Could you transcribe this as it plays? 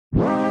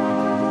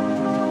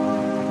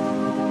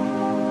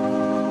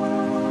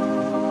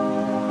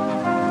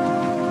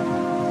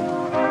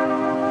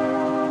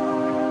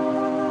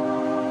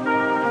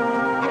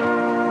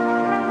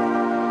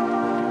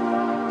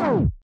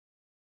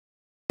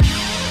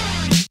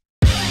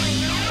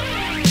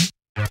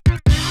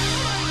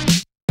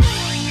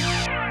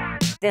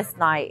This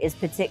night is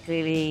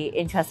particularly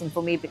interesting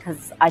for me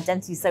because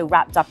identity is so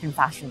wrapped up in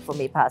fashion for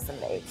me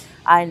personally.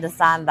 I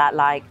understand that,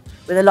 like,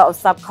 with a lot of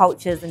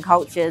subcultures and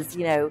cultures,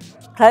 you know,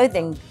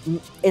 clothing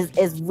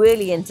is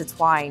really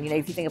intertwined. You know,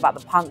 if you think about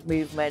the punk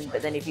movement,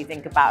 but then if you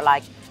think about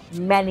like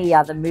many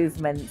other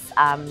movements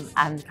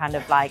and kind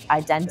of like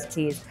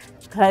identities,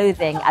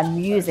 clothing and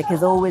music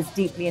is always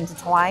deeply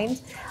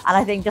intertwined. And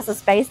I think just a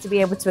space to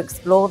be able to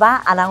explore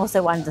that and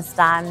also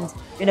understand,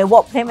 you know,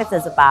 what Plymouth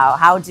is about.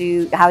 How do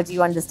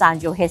you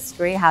understand your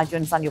history? How do you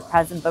understand your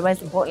present? But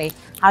most importantly,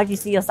 how do you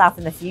see yourself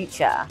in the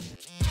future?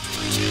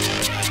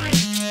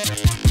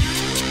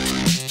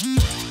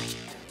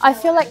 I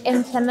feel like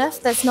in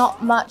Plymouth there's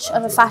not much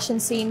of a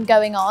fashion scene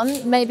going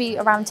on, maybe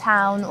around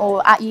town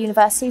or at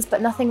universities,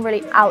 but nothing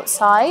really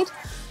outside.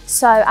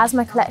 So as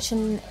my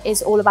collection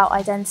is all about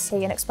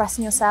identity and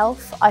expressing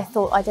yourself, I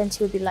thought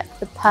identity would be like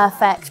the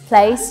perfect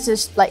place to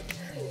just like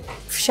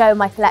show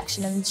my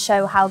collection and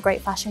show how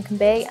great fashion can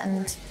be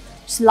and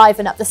just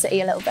liven up the city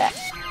a little bit.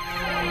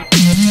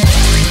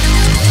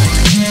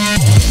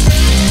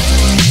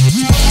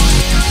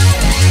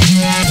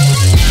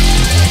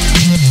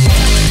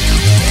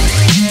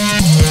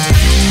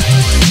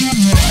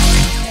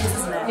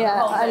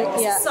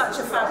 Yeah, it's such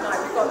a fab night.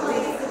 We've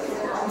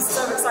got I'm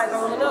so excited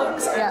about all the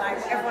looks, and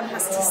like everyone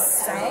has to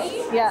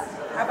say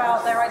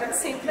about their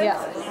identity.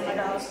 Oh my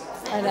god.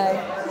 I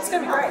know. It's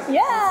gonna be great.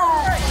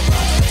 Yeah.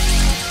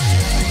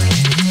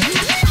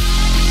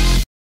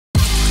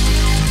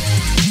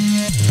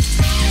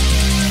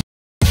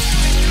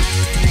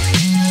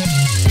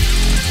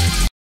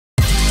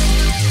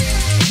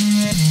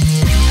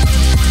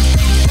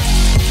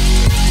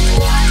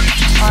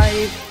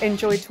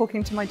 Enjoyed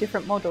talking to my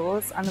different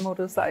models and the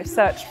models that I've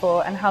searched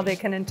for and how they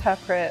can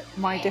interpret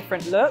my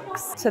different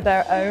looks to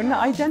their own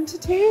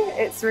identity.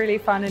 It's really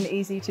fun and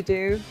easy to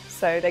do,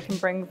 so they can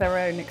bring their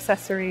own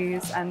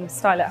accessories and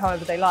style it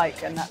however they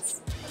like, and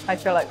I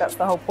feel like that's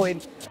the whole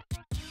point.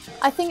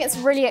 I think it's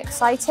really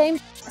exciting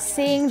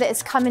seeing that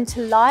it's coming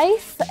to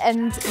life,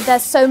 and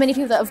there's so many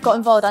people that have got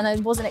involved and I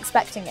wasn't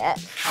expecting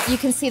it. You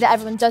can see that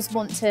everyone does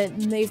want to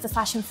move the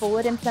fashion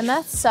forward in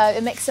Plymouth, so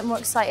it makes it more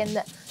exciting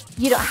that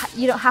you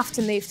don't have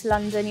to move to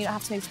London, you don't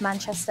have to move to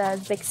Manchester,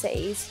 the big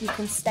cities. You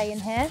can stay in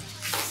here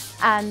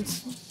and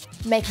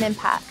make an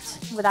impact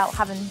without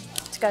having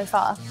to go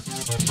far.